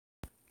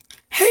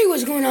Hey,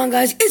 what's going on,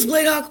 guys? It's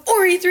Bladehawk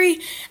or E3.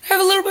 I have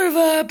a little bit of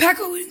a pack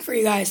opening for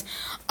you guys.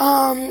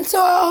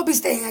 So I'll be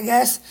staying, I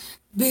guess.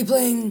 Be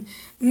playing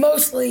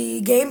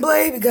mostly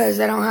gameplay because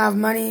I don't have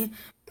money.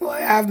 Well,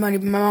 I have money,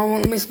 but my mom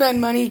won't let me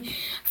spend money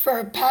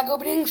for pack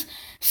openings.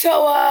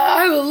 So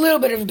I have a little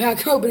bit of a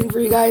pack opening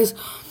for you guys.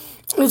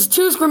 It's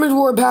 2 scrimmage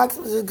war packs.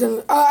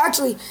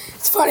 Actually,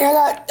 it's funny. I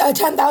got a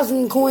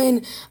 10,000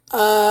 coin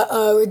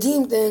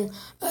redeem thing,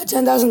 a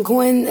 10,000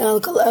 coin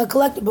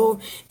collectible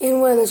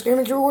in one of the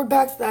scrimmage reward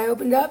packs that I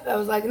opened up. I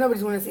was like,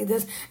 nobody's want to see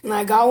this, and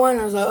I got one.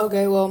 I was like,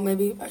 okay, well,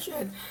 maybe I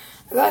should.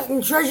 I got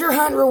some treasure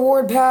hunt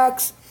reward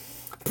packs,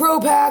 pro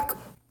pack,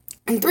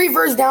 and 3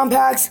 first down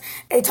packs,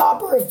 a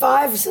topper of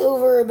 5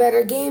 silver or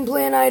better game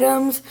plan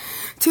items,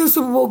 2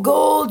 Super Bowl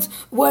golds,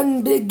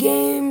 1 big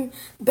game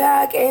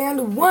pack,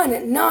 and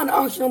 1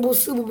 non-auctionable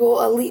Super Bowl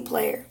elite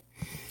player.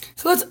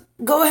 So let's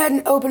go ahead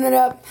and open it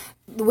up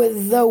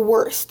with the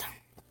worst.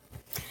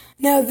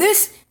 Now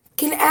this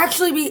can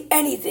actually be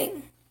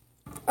anything.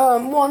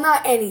 Well,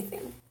 not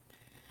anything.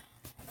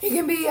 It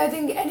can be, I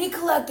think, any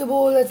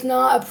collectible that's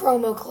not a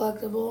promo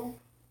collectible.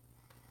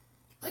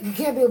 Like, it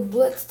can't be a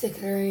Blitz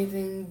ticket or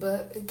anything,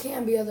 but it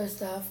can be other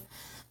stuff.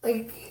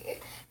 Like,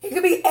 it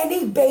could be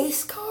any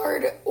base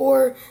card,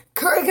 or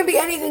it can be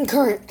anything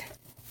current,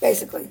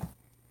 basically.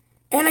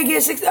 And I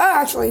get 6.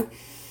 Actually,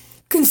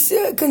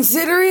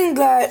 considering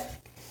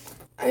that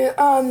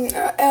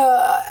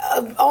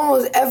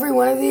almost every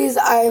one of these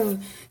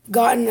I've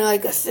gotten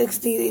like a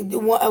 60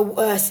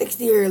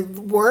 or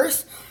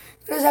worse,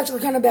 it was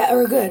actually kind of bad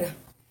or good.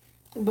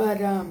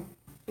 But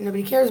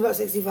nobody cares about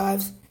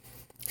 65s.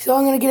 So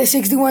I'm going to get a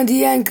 61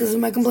 Dion because of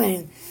my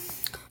complaining.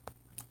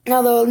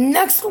 Now the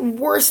next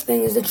worst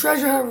thing is the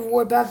treasure hunt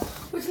reward pack,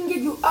 which can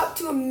give you up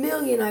to 1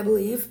 million, I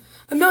believe.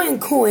 1 million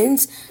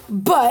coins,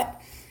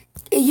 but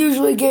it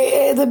usually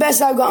the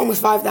best I've gotten was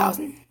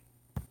 5,000.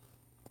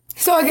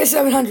 So I get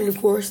 700,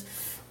 of course.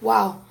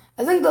 Wow.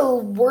 I think the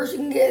worst you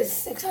can get is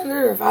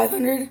 600 or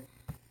 500.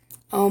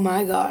 Oh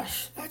my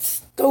gosh. That's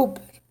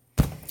stupid.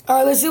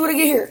 Alright, let's see what I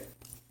get here.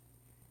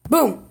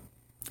 Boom.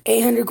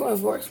 800 coins,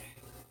 of course.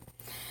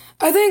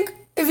 I think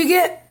if you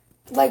get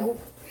like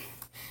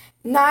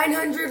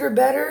 900 or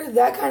better,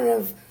 that kind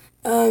of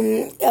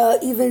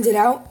evens it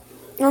out.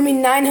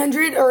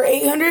 900 or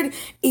 800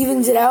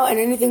 evens it out, and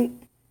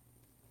anything.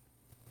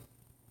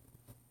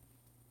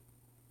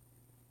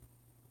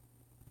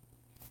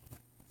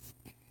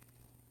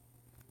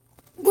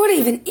 What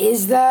even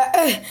is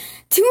that?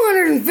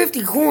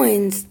 250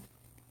 coins.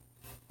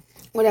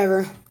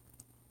 Whatever.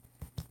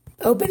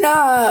 Open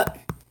up.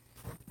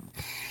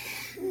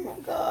 Oh my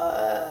gosh.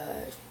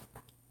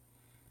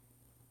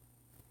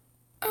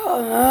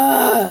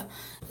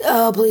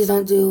 Oh, please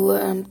don't do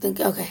what I'm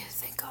thinking. Okay,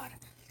 thank God.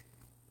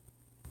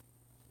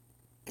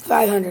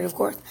 500, of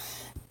course.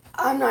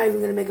 I'm not even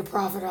going to make a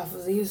profit off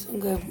of these.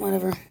 Okay,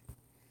 whatever.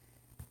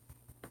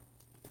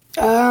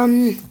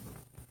 2.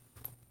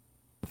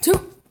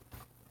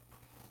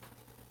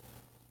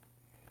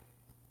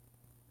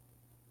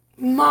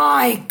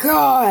 My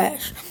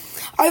gosh.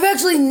 I've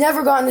actually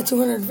never gotten to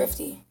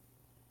 250.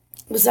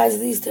 Besides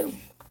these 2.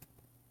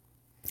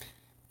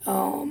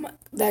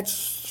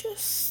 That's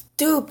just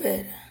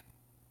stupid.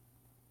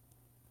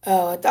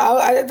 Oh, I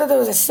thought there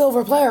was a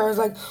silver player. I was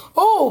like,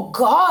 oh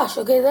gosh,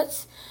 okay,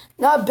 that's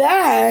not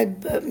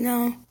bad, but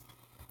no,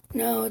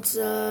 it's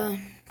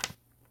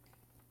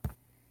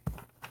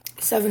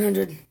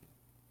 700.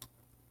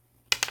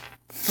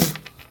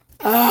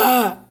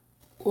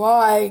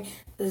 Why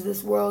does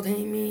this world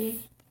hate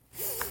me?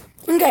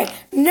 Okay,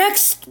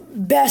 next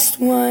best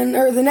one,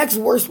 or the next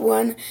worst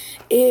one,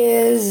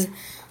 is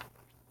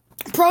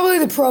probably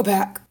the Pro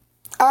Pack.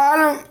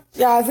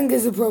 I think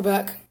it's the Pro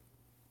Pack.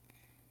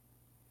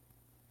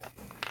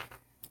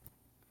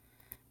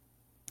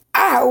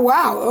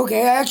 Wow,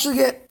 okay, I actually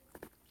get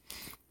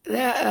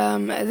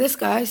that, this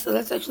guy, so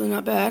that's actually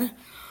not bad.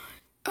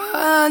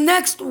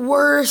 Next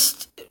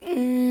worst,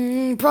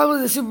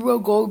 probably the Super Bowl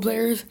gold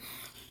players.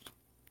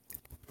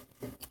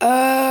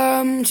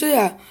 So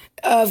yeah,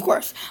 of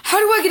course. How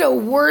do I get a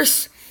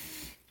worse?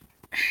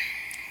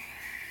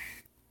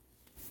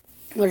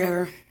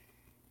 Whatever.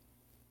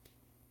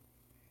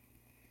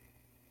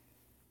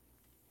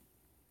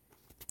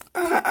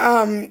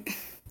 Are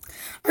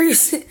you?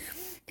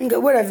 Okay,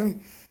 whatever.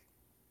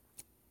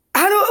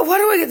 Why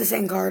do I get the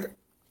same card?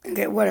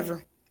 Okay,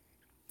 whatever.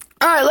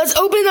 Alright, let's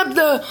open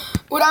up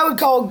what I would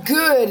call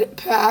good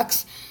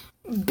packs.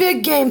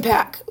 Big game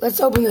pack. Let's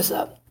open this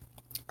up.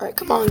 Alright,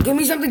 come on, give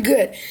me something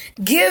good.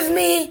 Give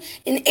me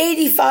an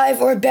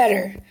 85 or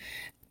better.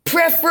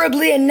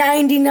 Preferably a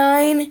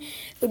 99. It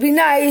would be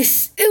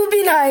nice. It would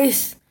be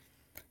nice.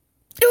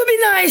 It would be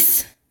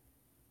nice.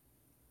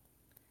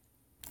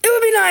 It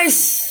would be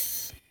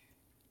nice.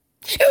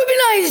 It would be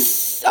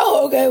nice.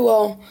 Oh, okay,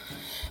 well,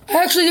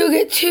 I actually do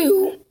get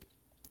 2.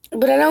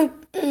 But I don't,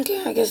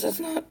 okay, I guess that's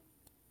not,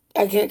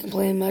 I can't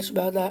complain much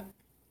about that.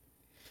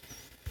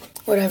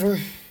 Whatever.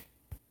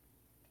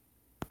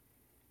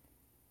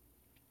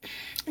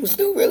 I'm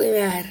still really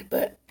mad,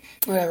 but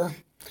whatever.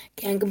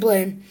 Can't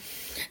complain.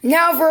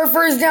 Now for our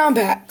first down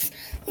packs.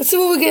 Let's see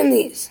what we get in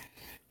these.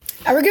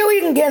 I forget what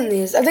you can get in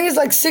these. I think it's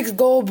like 6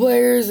 gold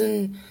players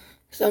and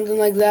something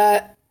like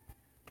that.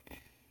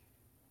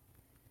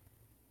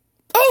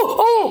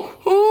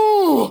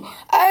 Oh!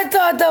 I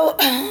thought that...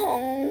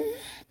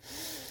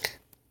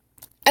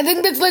 I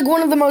think that's like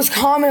one of the most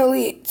common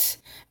elites.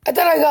 I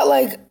thought I got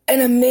like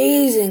an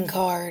amazing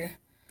card.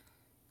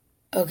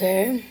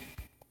 Okay.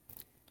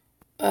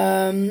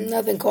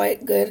 Nothing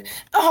quite good.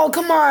 Oh,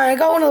 come on. I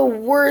got one of the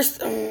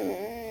worst.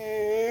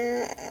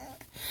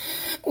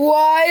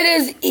 Why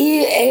does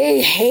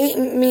EA hate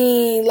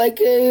me like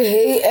they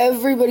hate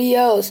everybody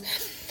else?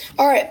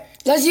 Alright,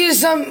 let's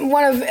use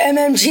one of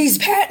MMG's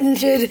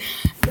patented,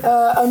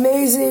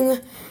 amazing,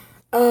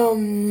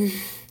 one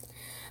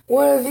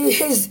of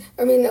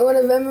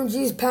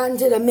MMG's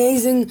patented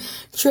amazing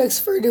tricks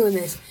for doing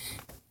this.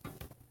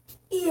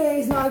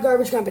 EA is not a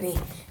garbage company.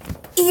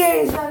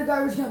 EA is not a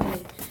garbage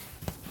company.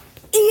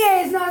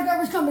 EA is not a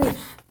garbage company.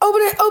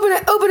 Open it, open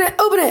it, open it,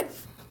 open it.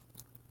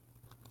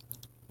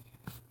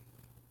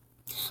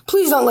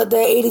 Please don't let that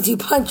 82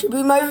 puncher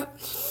be my...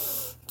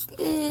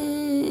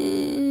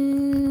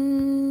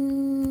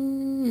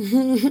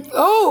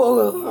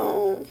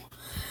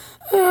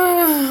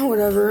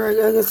 Whatever.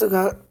 I guess I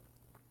got...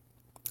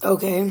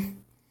 Okay.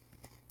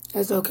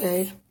 That's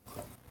okay.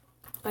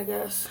 I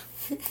guess.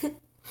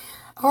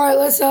 Alright,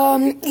 let's,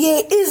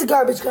 EA is a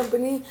garbage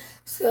company.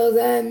 So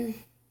then...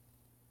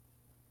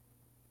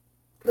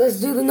 Let's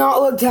do the not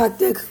look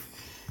tactic.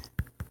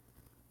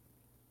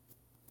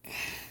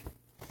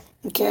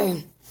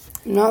 Okay.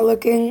 I'm not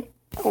looking.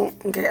 Oh,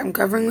 okay, I'm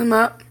covering them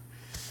up.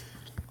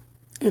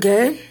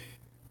 Okay.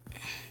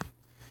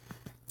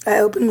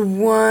 I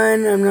opened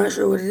one. I'm not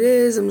sure what it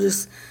is. I'm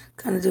just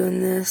kind of doing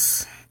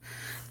this.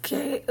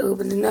 Okay,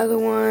 opened another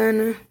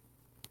one.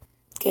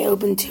 Okay,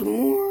 opened 2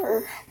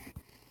 more.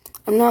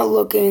 I'm not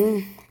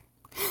looking.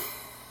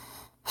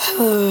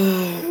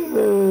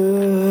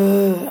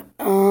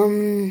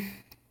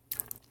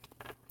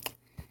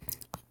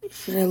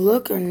 Should I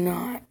look or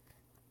not?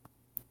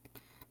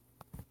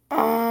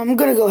 I'm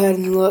gonna go ahead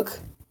and look.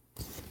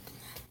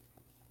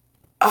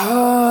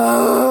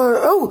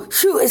 Oh,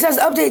 shoot, it says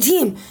update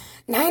team.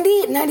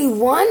 90?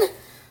 91?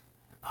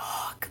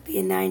 Oh, it could be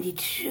a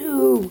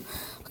 92.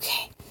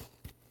 Okay.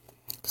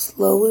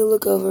 Slowly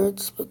look over.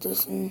 Let's put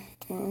this in.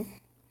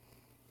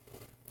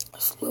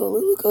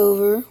 Slowly look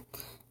over.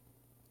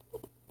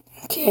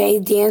 Okay,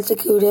 Dan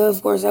Sakuda.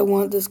 Of course, I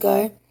want this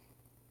guy.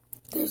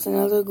 There's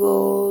another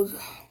gold.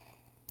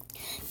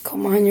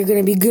 Come on, you're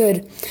gonna be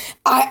good.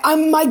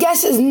 My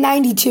guess is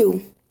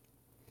 92.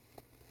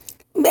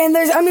 And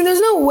there's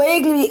no way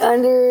it can be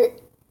under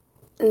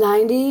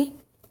 90.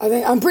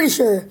 I'm pretty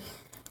sure.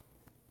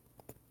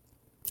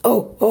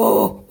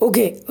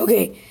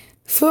 Okay.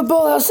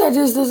 Football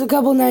Outsiders, there's a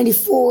couple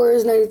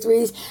 94s,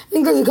 93s. I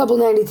think there's a couple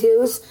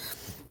 92s.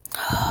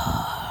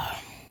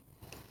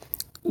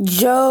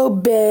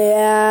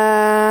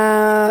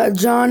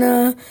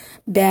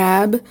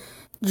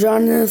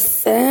 Jonathan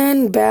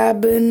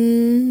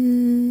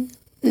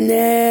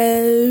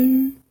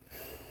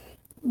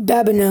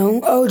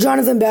Babineau. Oh,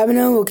 Jonathan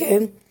Babineau,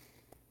 okay.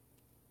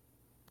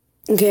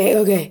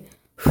 Okay.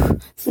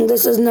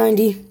 This is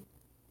 90. 80.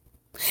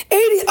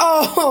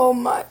 Oh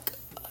my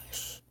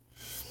gosh.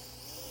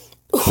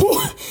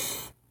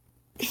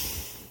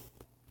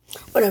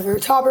 Whatever.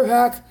 Topper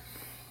pack.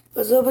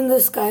 Let's open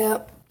this guy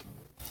up.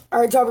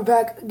 Alright, topper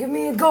pack. Give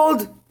me a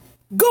gold.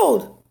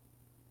 Gold!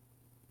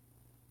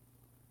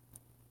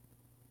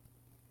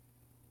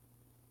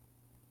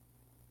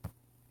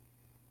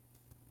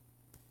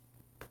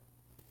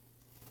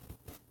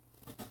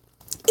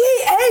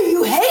 EA,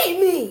 you hate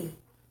me!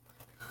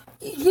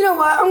 You know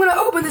what? I'm gonna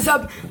open this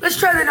up. Let's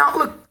try the not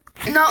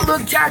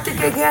look tactic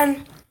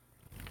again.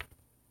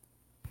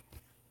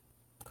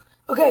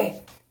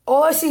 Okay,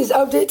 all I see is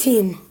update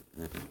team.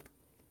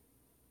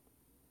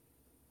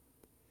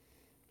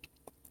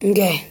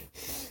 Okay,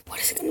 what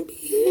is it gonna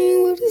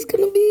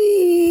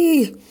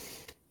be?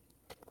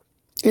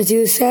 Let's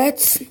do the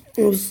sets.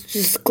 Let's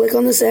just click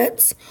on the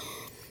sets.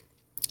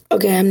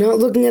 Okay, I'm not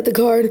looking at the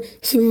card.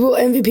 Super Bowl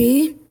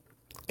MVP.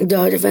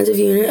 Defensive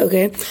unit,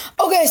 okay.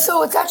 Okay,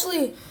 so it's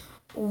actually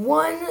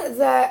one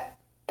that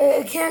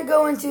it can't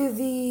go into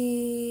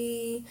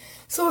the...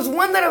 So it's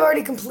one that I've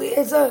already completed.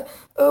 It's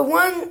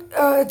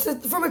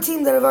it's from a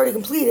team that I've already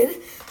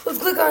completed. Let's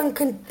click on...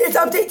 It's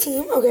update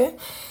team, okay.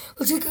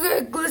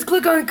 Let's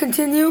click on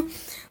continue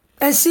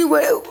and see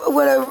what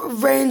a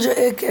range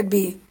it could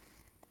be.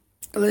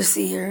 Let's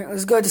see here.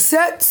 Let's go to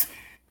sets,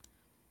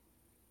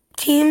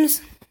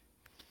 teams,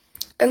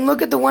 and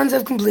look at the ones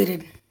I've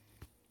completed.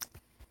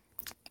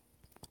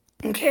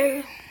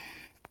 Okay.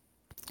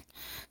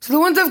 So the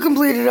ones I've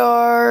completed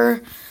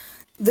are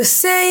the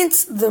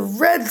Saints, the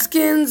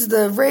Redskins,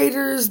 the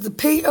Raiders,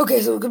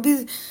 okay, so it could be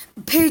the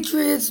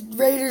Patriots,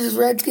 Raiders,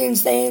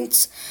 Redskins,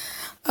 Saints,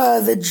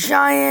 the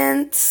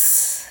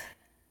Giants.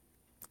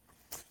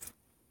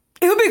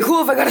 It would be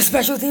cool if I got a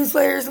special teams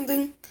player or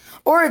something.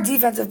 Or a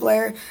defensive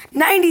player.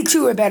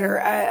 92 or better,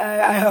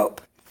 I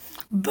hope.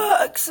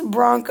 Bucks,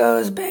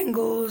 Broncos,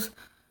 Bengals.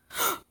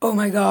 Oh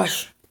my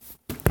gosh.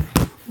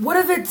 What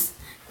if it's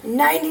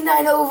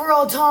 99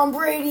 overall Tom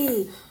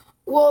Brady?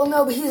 Well,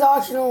 no, but he's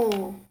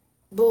optional.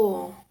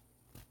 Bull.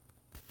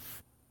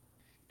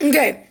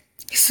 Okay,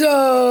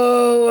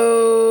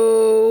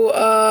 so,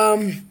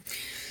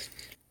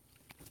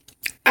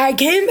 I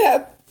came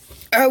back.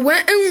 I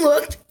went and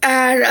looked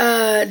at,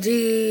 I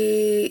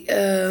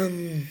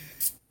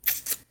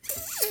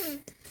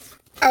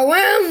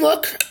went and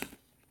looked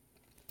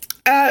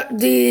at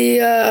the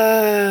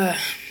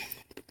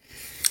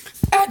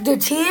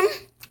team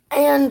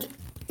and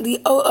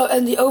the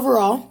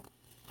overall.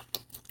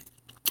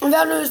 And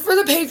that was for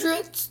the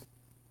Patriots,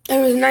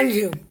 and it was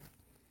 92.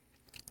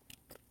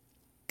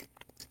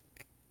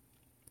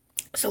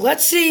 So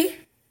let's see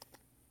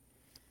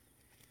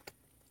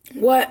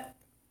what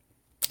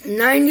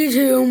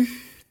 92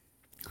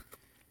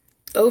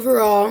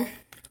 overall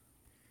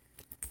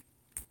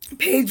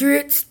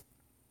Patriots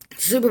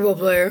Super Bowl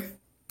player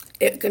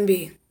it can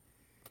be.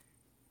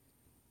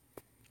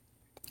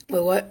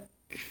 Wait, what?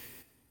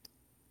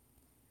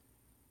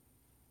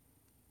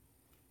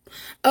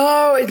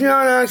 Oh, it's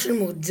not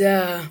actionable.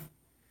 Duh.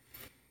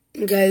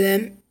 Okay,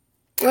 then.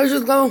 Let's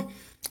just go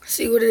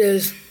see what it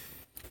is.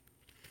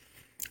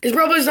 It's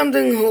probably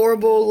something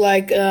horrible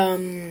like,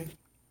 I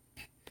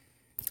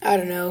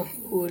don't know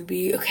who would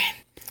be. Okay.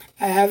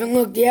 I haven't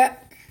looked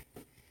yet.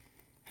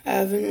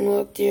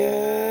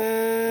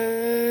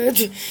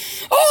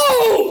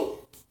 Oh!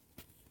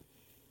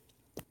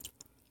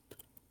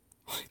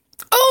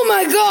 Oh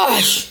my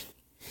gosh!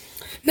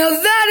 Now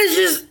that is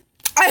just...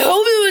 I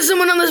hope it was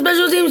someone on the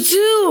special teams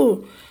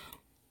too.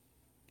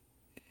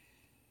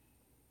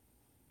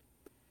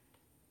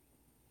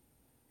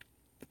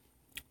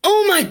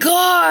 Oh my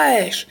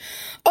gosh.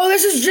 Oh,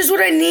 this is just what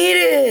I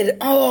needed.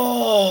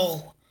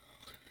 Oh.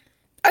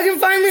 I can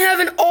finally have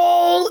an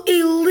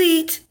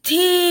all-elite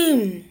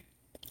team.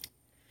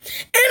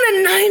 And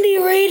a 90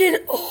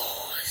 rated.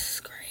 Oh, this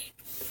is great.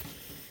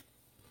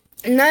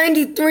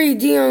 93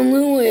 Dion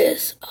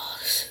Lewis. Oh,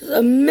 this is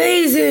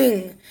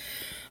amazing.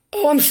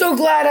 Oh, I'm so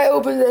glad I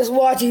opened this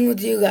watching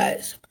with you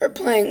guys. Or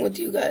playing with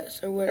you guys.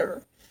 Or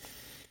whatever.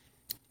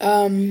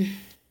 Now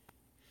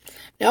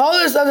all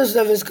this other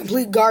stuff is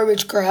complete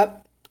garbage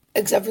crap.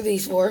 Except for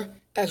these four.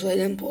 Actually, I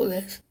didn't pull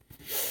this.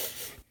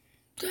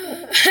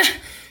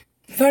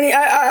 Funny,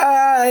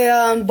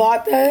 I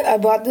bought that. I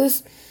bought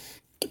this.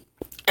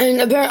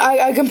 And apparently,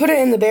 I can put it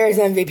in the Bears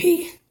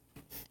MVP.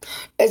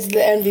 It's the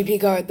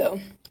MVP card, though.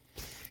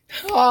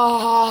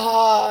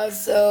 Ah,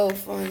 so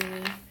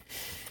funny.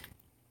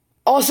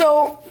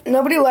 Also,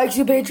 nobody likes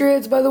you,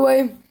 Patriots, by the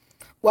way.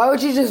 Why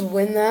would you just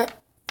win that?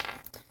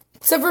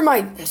 Except for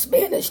my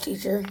Spanish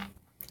teacher.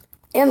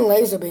 And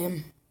Laser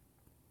Beam.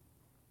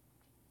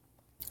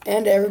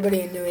 And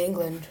everybody in New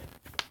England.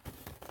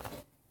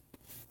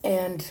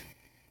 And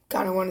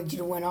kind of wanted you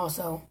to win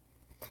also.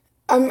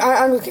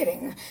 I'm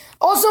kidding.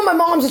 Also, my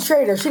mom's a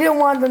traitor. She didn't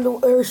want them to,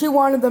 or she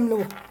wanted them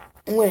to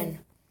win.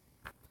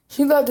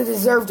 She thought they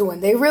deserved to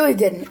win. They really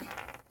didn't.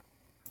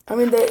 I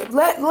mean,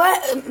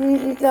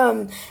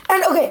 and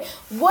okay,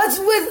 what's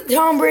with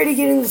Tom Brady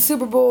getting the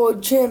Super Bowl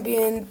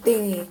champion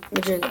thingy,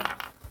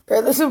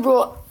 or the Super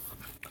Bowl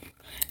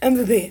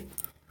MVP?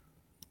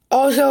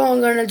 Also,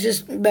 I'm gonna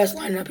just best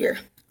line up here.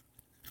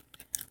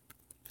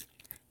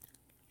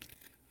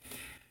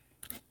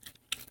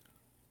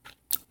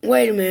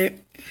 Wait a minute.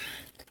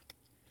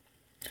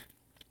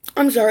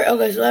 I'm sorry.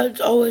 Okay, so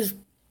that's always...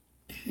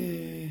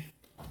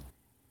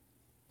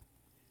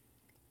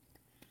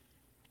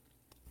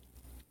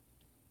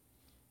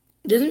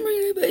 Doesn't bring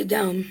anybody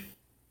down.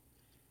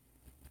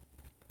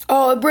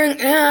 Oh, it brings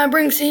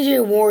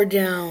CJ Ward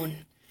down.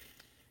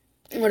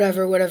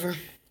 Whatever.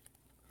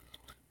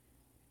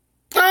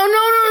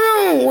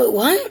 Oh, no. Wait,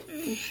 what?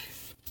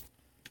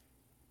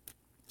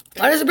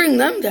 Why does it bring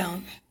them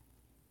down?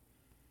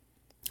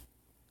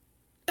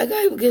 That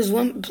guy gives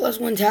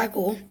 +1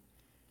 tackle.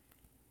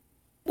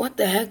 What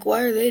the heck?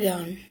 Why are they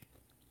down?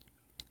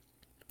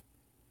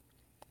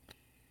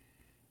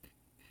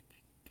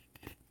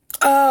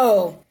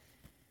 Oh.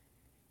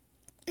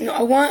 No,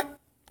 I want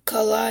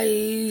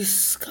Calais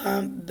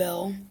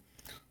Campbell.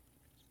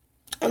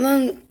 And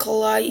then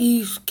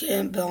Calais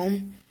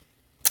Campbell.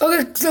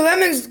 Okay, so that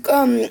makes,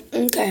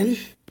 okay.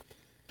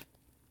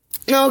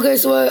 Okay,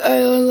 so I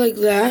like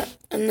that.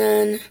 And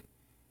then,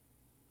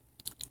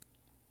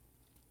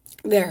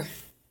 there.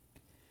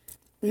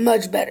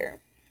 Much better.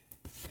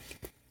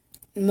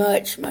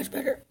 Much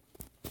better.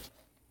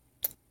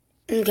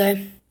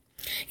 Okay.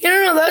 Yeah,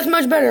 no, that's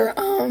much better.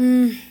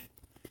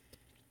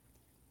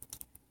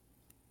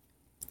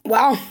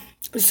 Wow.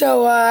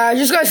 So, I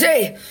just gotta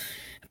say,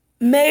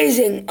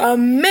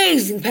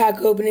 amazing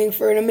pack opening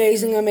for an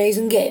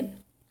amazing game.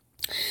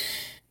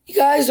 You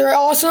guys are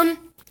awesome.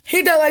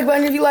 Hit that like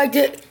button if you liked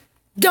it.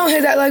 Don't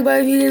hit that like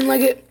button if you didn't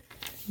like it.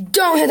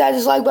 Don't hit that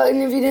dislike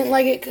button if you didn't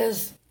like it,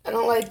 because I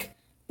don't like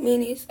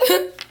meanies.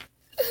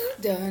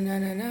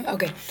 No.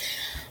 Okay.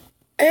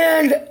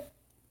 And,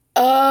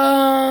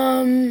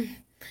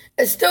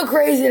 It's still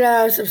crazy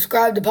that I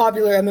subscribe to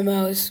popular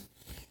MMOs.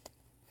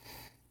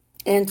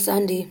 And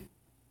Sunday.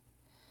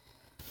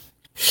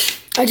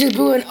 I just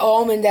blew an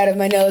almond out of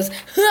my nose.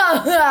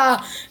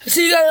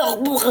 See you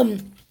guys.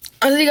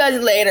 I'll see you guys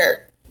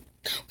later.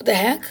 What the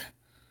heck?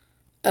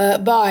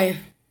 Bye,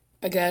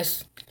 I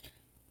guess.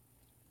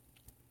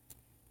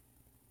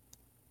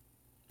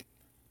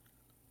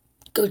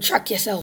 Go check yourself.